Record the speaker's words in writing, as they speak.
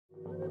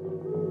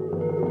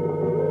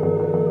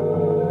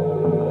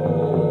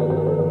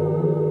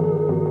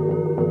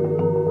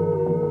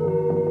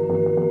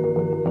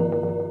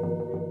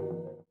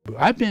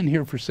I've been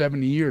here for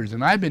 70 years,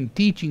 and I've been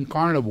teaching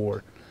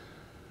carnivore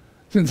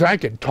since I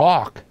could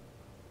talk.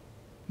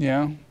 You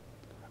know,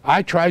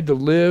 I tried to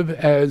live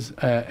as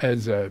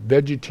a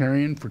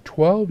vegetarian for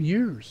 12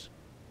 years,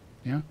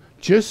 you know,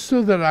 just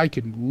so that I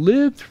could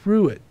live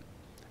through it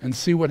and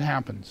see what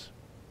happens.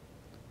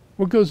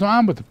 What goes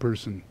on with a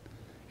person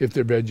if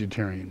they're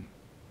vegetarian?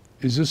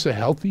 Is this a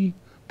healthy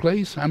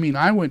place? I mean,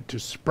 I went to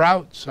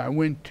Sprouts, I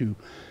went to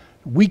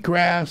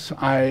wheatgrass,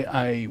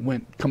 I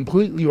went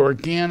completely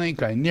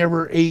organic, I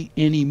never ate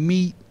any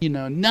meat, you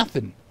know,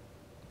 nothing.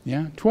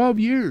 Yeah, 12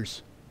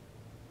 years.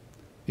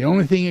 The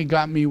only thing that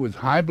got me was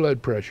high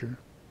blood pressure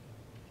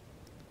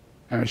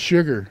and a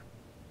sugar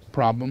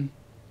problem.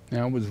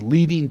 Now, it was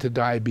leading to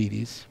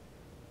diabetes.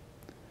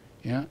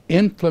 Yeah,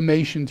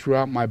 inflammation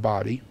throughout my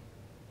body.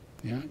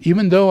 Yeah,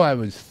 even though I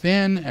was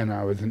thin and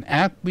I was an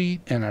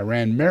athlete and I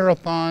ran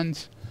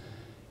marathons,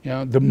 you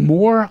know, the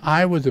more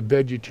I was a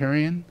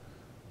vegetarian,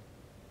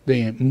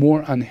 the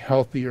more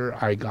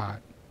unhealthier I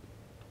got.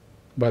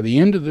 By the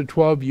end of the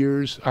 12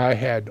 years, I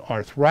had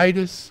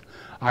arthritis,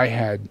 I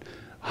had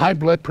high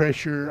blood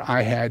pressure,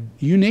 I had,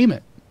 you name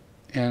it.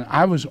 And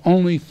I was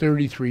only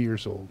 33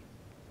 years old.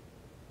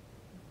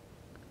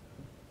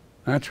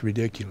 That's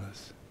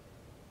ridiculous,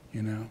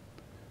 you know.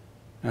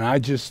 And I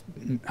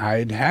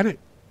had it.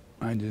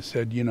 I just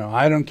said, you know,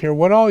 I don't care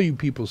what all you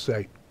people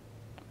say,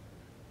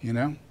 you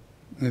know.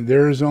 And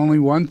there is only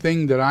one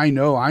thing that I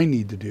know I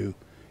need to do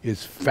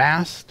is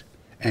fast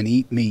and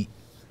eat meat.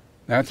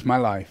 That's my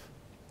life.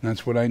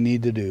 That's what I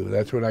need to do.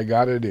 That's what I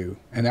got to do.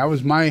 And that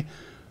was my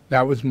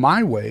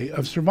way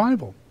of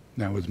survival.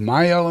 That was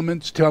my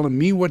elements telling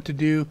me what to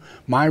do,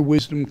 my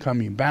wisdom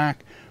coming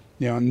back.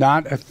 You know,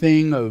 not a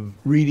thing of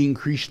reading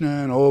Krishna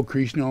and, oh,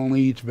 Krishna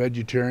only eats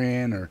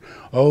vegetarian, or,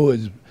 oh,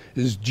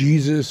 is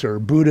Jesus or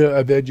Buddha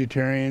a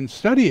vegetarian?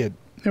 Study it.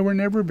 They were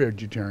never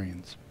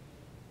vegetarians.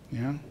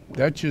 Yeah,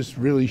 that just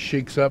really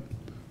shakes up,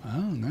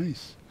 oh,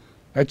 nice.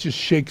 That just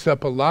shakes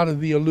up a lot of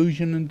the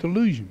illusion and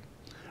delusion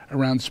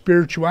around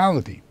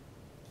spirituality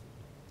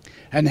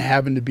and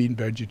having to be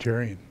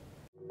vegetarian.